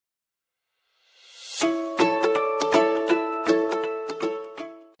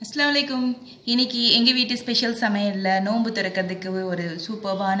Assalamualaikum. இன்னைக்கு எங்க வீட்டு ஸ்பெஷல் சமையல்ல நோன்பு திறக்கிறதுக்கு ஒரு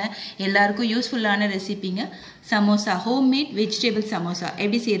சூப்பர்பான எல்லாருக்கும் யூஸ்ஃபுல்லான ரெசிபிங்க சமோசா ஹோம்மேட் வெஜிடபிள் சமோசா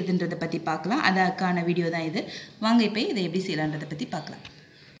எப்படி செய்யறதுன்றத பத்தி பார்க்கலாம். அதற்கான வீடியோ தான் இது. வாங்க இப்போ இதை எப்படி செய்யலாம்ன்றத பத்தி பார்க்கலாம்.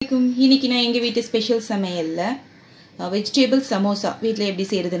 இன்னைக்கு நான் எங்க வீட்டு ஸ்பெஷல் சமையல்ல வெஜிடபிள் சமோசா வீட்ல எப்படி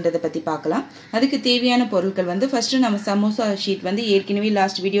செய்யறதுன்றத பத்தி பார்க்கலாம். அதுக்கு தேவையான பொருட்கள் வந்து ஃபர்ஸ்ட் நம்ம சமோசா ஷீட் வந்து ஏற்கனவே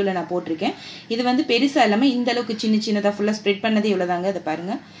லாஸ்ட் வீடியோல நான் போட்டிருக்கேன். இது வந்து பெருசா இல்லாம இந்த அளவுக்கு சின்னதா ஃபுல்லா ஸ்ப்ரெட் பண்ணதே இவ்வளவுதாங்க. இத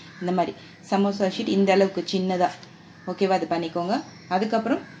பாருங்க. இந்த மாதிரி சமோசா ஷீட் இந்த அளவுக்கு சின்னதா ஓகேவா அது பண்ணிக்கோங்க.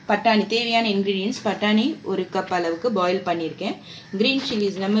 அதுக்கப்புறம் பட்டாணி தேவையான இன்கிரிடியன்ஸ் பட்டாணி ஒரு கப் அளவுக்கு பாயில் பண்ணியிருக்கேன். கிரீன்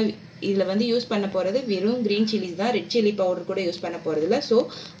சில்லிஸ் நம்ம இதில் வந்து யூஸ் பண்ண போகிறது வெறும் க்ரீன் சில்லிஸ் தான், ரெட் சில்லி பவுடர் கூட யூஸ் பண்ண போகிறது இல்லை. ஸோ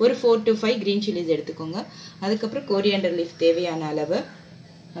ஒரு 4 to 5 க்ரீன் சில்லிஸ் எடுத்துக்கோங்க. அதுக்கப்புறம் கோரியாண்டர் லீஃப் தேவையான அளவு,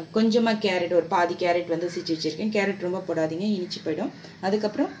 கொஞ்சமாக கேரட் ஒரு பாதி கேரட் வந்து சிச்சு வச்சுருக்கேன். கேரட் ரொம்ப போடாதீங்க, இனிச்சு போயிடும்.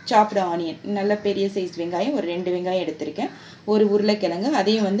 அதுக்கப்புறம் சாப்டு ஆனியன் நல்ல பெரிய சைஸ் வெங்காயம் ஒரு 2 வெங்காயம் எடுத்திருக்கேன். ஒரு உருளைக்கிழங்கு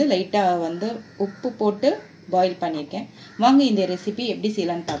அதையும் வந்து லைட்டாக வந்து உப்பு போட்டு பாயில் பண்ணியிருக்கேன். வாங்க இந்த ரெசிபி எப்படி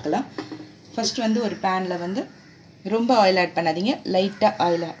செய்யலான்னு பார்க்கலாம். ஃபர்ஸ்ட் வந்து ஒரு பேனில் வந்து ரொம்ப ஆயில் ஆட் பண்ணாதீங்க, லைட்டாக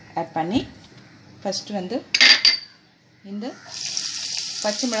ஆயில் ஆட் பண்ணி ஃபஸ்ட்டு வந்து இந்த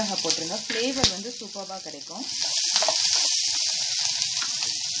பச்சை மிளகாய் போட்டுருங்க. ஃப்ளேவர் வந்து சூப்பராக கிடைக்கும்.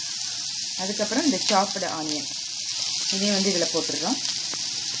 அதுக்கப்புறம் இந்த சாப்டு ஆனியன் இதையும் வந்து இதில் போட்டுடுறோம்.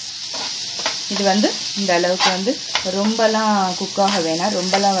 இது வந்து இந்த அளவுக்கு வந்து ரொம்பலாம் குக்காக வேணாம்,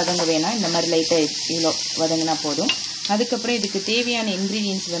 ரொம்பலாம் வதங்க வேணாம். இந்த மாதிரி லைட்டாக இவ்வளோ வதங்கினா போதும். அதுக்கப்புறம் இதுக்கு தேவையான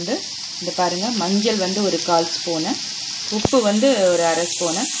இன்க்ரீடியன்ஸ் வந்து இந்த பாருங்கள். மஞ்சள் வந்து ஒரு 1/4 ஸ்பூனு, உப்பு வந்து ஒரு 1/2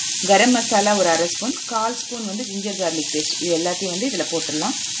 ஸ்பூனு, கரம் மசாலா ஒரு 1/2 ஸ்பூன், 1/4 ஸ்பூன் வந்து ஜிஞ்சர் கார்லிக் பேஸ்ட். இது எல்லாத்தையும் வந்து இதில்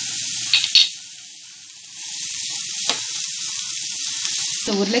போட்டுடலாம்.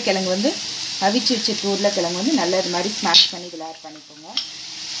 ஸோ உருளைக்கிழங்கு வந்து அவிச்சு வச்சிருக்க உருளைக்கிழங்கு வந்து நல்லா இது மாதிரி ஸ்மாஷ் பண்ணி இதில் ஆட் பண்ணிக்கோங்க.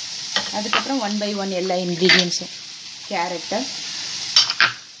 அதுக்கப்புறம் 1 by 1 எல்லா இன்க்ரீடியன்ஸும் கேரட்டை,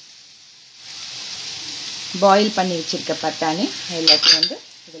 பாயில் பண்ணி வச்சுருக்க பட்டாணி எல்லாத்தையும் வந்து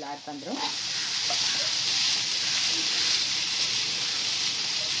இதில் ஆட் பண்ணுறோம்.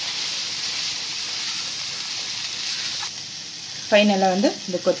 ஃபைனலாக வந்து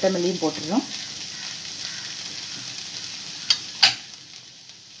இந்த கொத்தமல்லியும் போட்டுடுறோம்.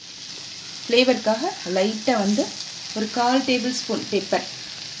 ஃப்ளேவருக்காக லைட்டாக வந்து ஒரு 1/4 டேபிள்ஸ்பூன் பெப்பர்,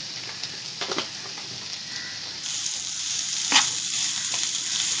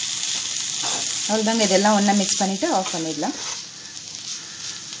 அவ்வளோதாங்க. இதெல்லாம் ஒன்றா மிக்ஸ் பண்ணிவிட்டு ஆஃப் பண்ணிடலாம்.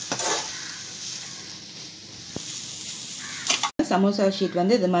 சமோசா ஷீட்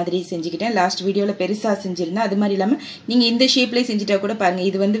வந்து இது மாதிரி செஞ்சுக்கிட்டேன். லாஸ்ட் வீடியோவில் பெருசாக செஞ்சுருந்தேன். அது மாதிரி இல்லாமல் நீங்கள் இந்த ஷேப்லேயே செஞ்சுட்டா கூட பாருங்கள்.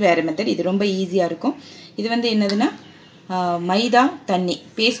 இது வந்து வேறு மெத்தட், இது ரொம்ப ஈஸியாக இருக்கும். இது வந்து என்னதுன்னா மைதா தண்ணி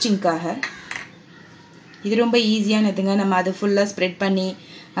பேஸ்டிங்காக. இது ரொம்ப ஈஸியானதுங்க. நம்ம அது ஃபுல்லாக ஸ்ப்ரெட் பண்ணி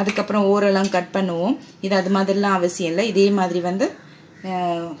அதுக்கப்புறம் ஓரெல்லாம் கட் பண்ணுவோம். இது அது மாதிரிலாம் அவசியம் இல்லை. இதே மாதிரி வந்து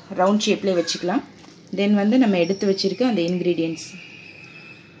ரவுண்ட் ஷேப்லேயே வச்சுக்கலாம். தென் வந்து நம்ம எடுத்து வச்சுருக்க அந்த இன்க்ரீடியன்ட்ஸ்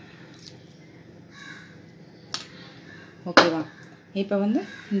ஓகேவா. இப்போ வந்து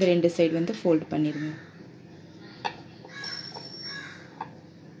இந்த 2 சைடு வந்து ஃபோல்ட் பண்ணிடுங்க.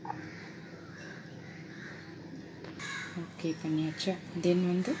 ஓகே பண்ணியாச்சா. தென்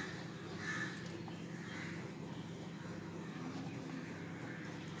வந்து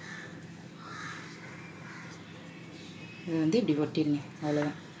இது வந்து இப்படி ஒட்டிடுங்க.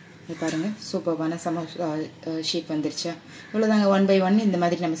 அவ்வளோதான். இது பாருங்கள் சூப்பரான சமோசா ஷேப் வந்துருச்சா. இவ்வளோதாங்க. 1 by 1 இந்த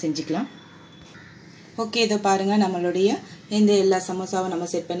மாதிரி நம்ம செஞ்சுக்கலாம். ஓகே இதோ பாருங்கள் நம்மளுடைய இந்த எல்லா சமோசாவும் நம்ம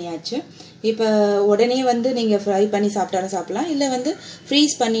செட் பண்ணியாச்சு. இப்போ உடனே வந்து நீங்கள் ஃப்ரை பண்ணி சாப்பிட்டாலும் சாப்பிட்லாம், இல்லை வந்து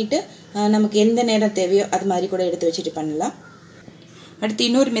ஃப்ரீஸ் பண்ணிவிட்டு நமக்கு எந்த நேரம் தேவையோ அது மாதிரி கூட எடுத்து வச்சுட்டு பண்ணலாம். அடுத்து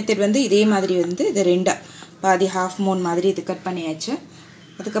இன்னொரு மெத்தட் வந்து இதே மாதிரி வந்து இது 2 பாதி ½ மூன் மாதிரி இது கட் பண்ணியாச்சு.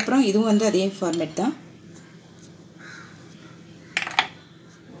 அதுக்கப்புறம் இதுவும் வந்து அதே ஃபார்மேட் தான்.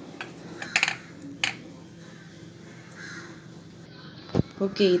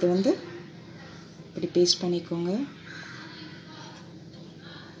 ஓகே இது வந்து இப்படி பேஸ்ட் பண்ணிக்கோங்க.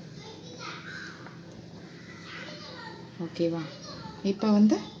 ஓகேவா. இப்போ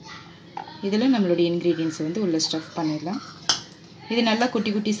வந்து இதில் நம்மளுடைய இன்க்ரீடியன்ஸை வந்து உள்ள ஸ்டஃப் பண்ணிடலாம். இது நல்லா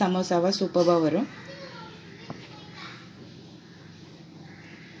குட்டி குட்டி சமோசாவாக சூப்பராக வரும்.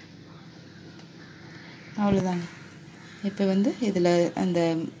 அவ்வளோதாங்க. இப்போ வந்து இதில் அந்த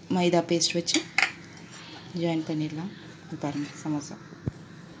மைதா பேஸ்ட் வச்சு ஜாயின் பண்ணிடலாம். பாருங்கள் சமோசா.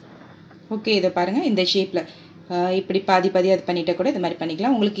 ஓகே இதை பாருங்கள் இந்த ஷேப்பில் இப்படி பாதி அது பண்ணிட்டால் கூட இது மாதிரி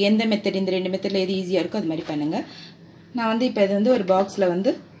பண்ணிக்கலாம். உங்களுக்கு எந்த மெத்தட் இந்த 2 மெத்தடில் எது ஈஸியாக இருக்கோ அது மாதிரி பண்ணுங்கள். நான் வந்து இப்போ இது வந்து ஒரு பாக்ஸில்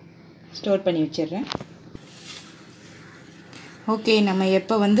வந்து ஸ்டோர் பண்ணி வச்சிடுறேன். ஓகே நம்ம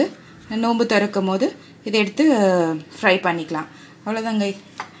எப்போ வந்து நோன்பு திறக்கும் போது இதை எடுத்து ஃப்ரை பண்ணிக்கலாம். அவ்வளோதாங்க.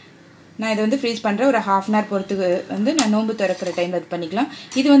 நான் இதை வந்து ஃப்ரீஸ் பண்ணுறேன். ஒரு ½ hour பொறுத்துக்கு வந்து நான் நோன்பு திறக்கிற டைமில் இது பண்ணிக்கலாம்.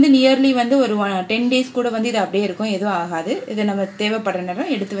 இது வந்து நியர்லி வந்து ஒரு 10 days கூட வந்து இது அப்படியே இருக்கும், எதுவும் ஆகாது. இதை நம்ம தேவைப்படுற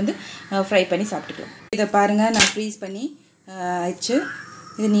நேரம் எடுத்து வந்து ஃப்ரை பண்ணி சாப்பிட்டுக்கலாம். இதை பாருங்கள், நான் ஃப்ரீஸ் பண்ணி ஆயிடுச்சு.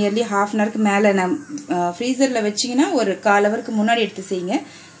 இது நியர்லி ½ hourக்கு மேலே நான் ஃப்ரீசரில் வச்சிங்கன்னா ஒரு 1/4 hourக்கு முன்னாடி எடுத்து செய்யுங்க.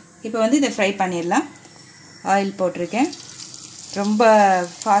 இப்போ வந்து இதை ஃப்ரை பண்ணிடலாம். ஆயில் போட்டிருக்கேன். ரொம்ப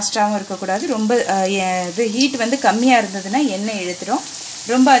ஃபாஸ்ட்டாகவும் இருக்கக்கூடாது, ரொம்ப இது ஹீட் வந்து கம்மியாக இருந்ததுன்னா எண்ணெய் இழுத்துடும்,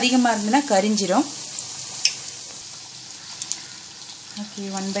 ரொம்ப அதிகமாக இருந்ததுன்னா கரிஞ்சிரும். ஓகே,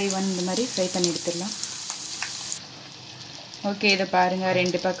 1 by 1 இந்த மாதிரி ஃப்ரை பண்ணி எடுத்துடலாம். ஓகே, இதை பாருங்கள்,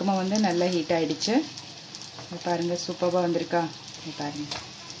 2 பக்கமும் வந்து நல்லா ஹீட் ஆகிடுச்சு. இது பாருங்கள், சூப்பராக வந்திருக்கா, இது பாருங்கள்.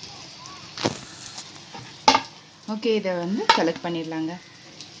 ஓகே, இதை வந்து செலக்ட் பண்ணிடலாங்க.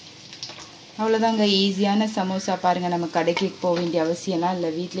 அவ்வளோதாங்க, ஈஸியான சமோசா. பாருங்கள், நம்ம கடைக்கு போக வேண்டிய அவசியம்லாம் இல்லை,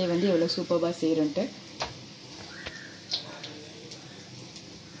 வீட்டிலே வந்து எவ்வளோ சூப்பராக செய்கிறோன்ட்டு.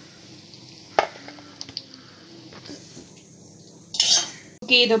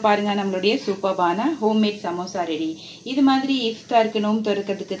 ஓகே, இதோ பாருங்கள், நம்மளுடைய சூப்பரான ஹோம்மேட் சமோசா ரெடி. இது மாதிரி இஃப்தாருக்கு நோம்பு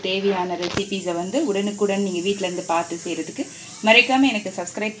திறக்கிறதுக்கு தேவையான ரெசிபீஸை வந்து உடனுக்குடன் நீங்கள் வீட்டிலேருந்து பார்த்து செய்கிறதுக்கு மறக்காமல் எனக்கு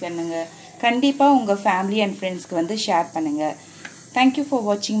சப்ஸ்கிரைப் பண்ணுங்கள். கண்டிப்பாக உங்கள் ஃபேமிலி அண்ட் ஃப்ரெண்ட்ஸ்க்கு வந்து ஷேர் பண்ணுங்கள். தேங்க்யூ ஃபார்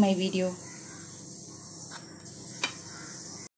வாட்சிங் மை வீடியோ.